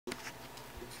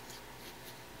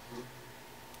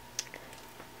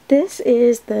This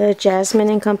is the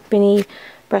Jasmine Co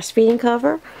Breastfeeding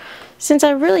cover. Since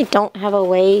I really don't have a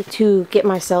way to get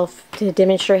myself to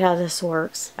demonstrate how this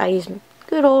works, I use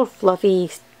good old fluffy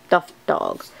stuffed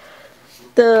dogs.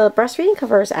 The breastfeeding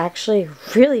cover is actually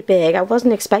really big. I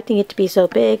wasn't expecting it to be so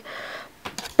big,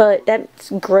 but that's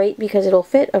great because it'll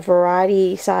fit a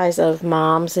variety size of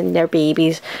moms and their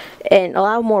babies and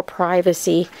allow more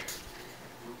privacy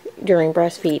during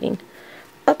breastfeeding.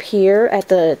 Up here at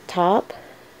the top,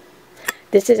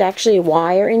 this is actually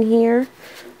wire in here.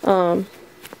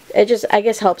 It just, I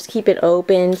guess, helps keep it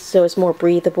open so it's more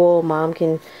breathable. Mom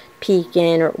can peek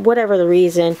in, or whatever the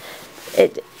reason.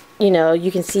 You know,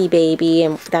 you can see baby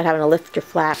and without having to lift your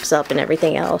flaps up and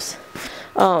everything else.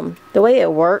 The way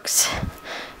it works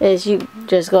is you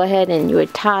just go ahead and you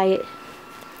would tie it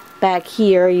back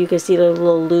here. You can see the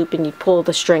little loop and you pull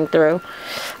the string through.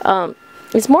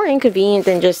 It's more inconvenient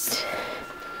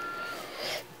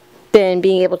than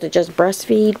being able to just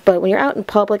breastfeed, but when you're out in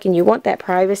public and you want that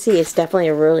privacy, it's definitely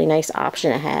a really nice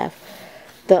option to have.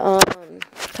 The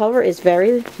cover is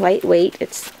very lightweight.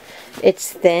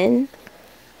 It's thin,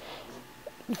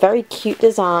 very cute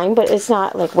design, but it's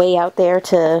not like way out there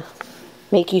to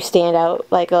make you stand out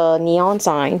like a neon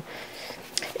sign.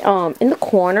 In the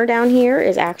corner down here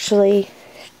is actually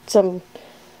some,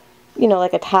 you know,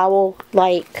 like a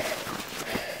towel-like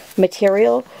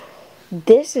material.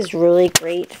 This is really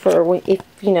great for if,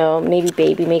 you know, maybe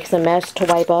baby makes a mess to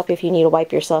wipe up, if you need to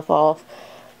wipe yourself off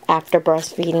after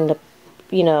breastfeeding,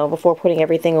 you know, before putting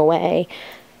everything away.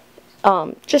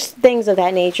 Just things of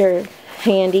that nature,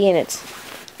 handy, and it's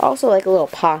also like a little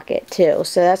pocket too,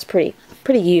 so that's pretty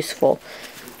useful.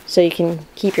 So you can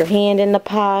keep your hand in the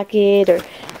pocket, or,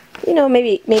 you know,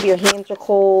 maybe your hands are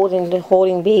cold and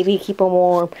holding baby, keep them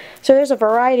warm. So there's a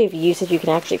variety of uses you can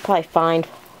actually probably find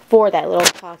for that little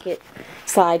pocket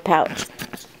side pouch.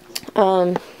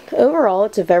 Overall,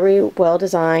 it's a very well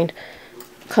designed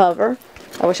cover.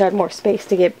 I wish I had more space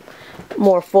to get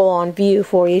more full on view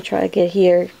for you. Try to get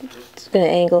here. It's going to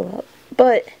angle up.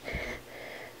 But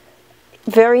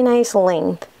very nice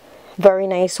length. Very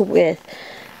nice width.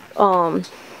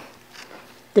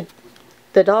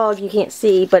 The dog you can't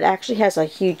see, but actually has a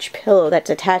huge pillow that's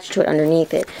attached to it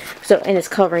underneath it. So, and it's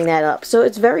covering that up. So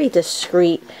it's very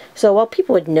discreet. So while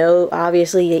people would know,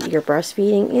 obviously, that you're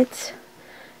breastfeeding,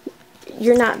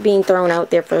 you're not being thrown out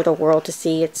there for the world to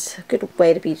see. It's a good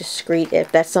way to be discreet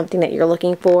if that's something that you're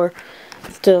looking for.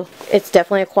 So it's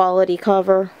definitely a quality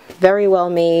cover. Very well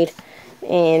made.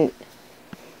 And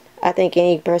I think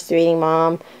any breastfeeding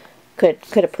mom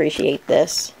could appreciate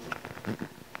this.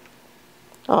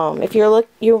 If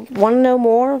you want to know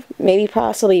more, maybe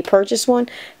possibly purchase one,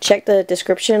 check the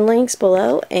description links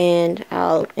below and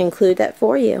I'll include that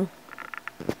for you.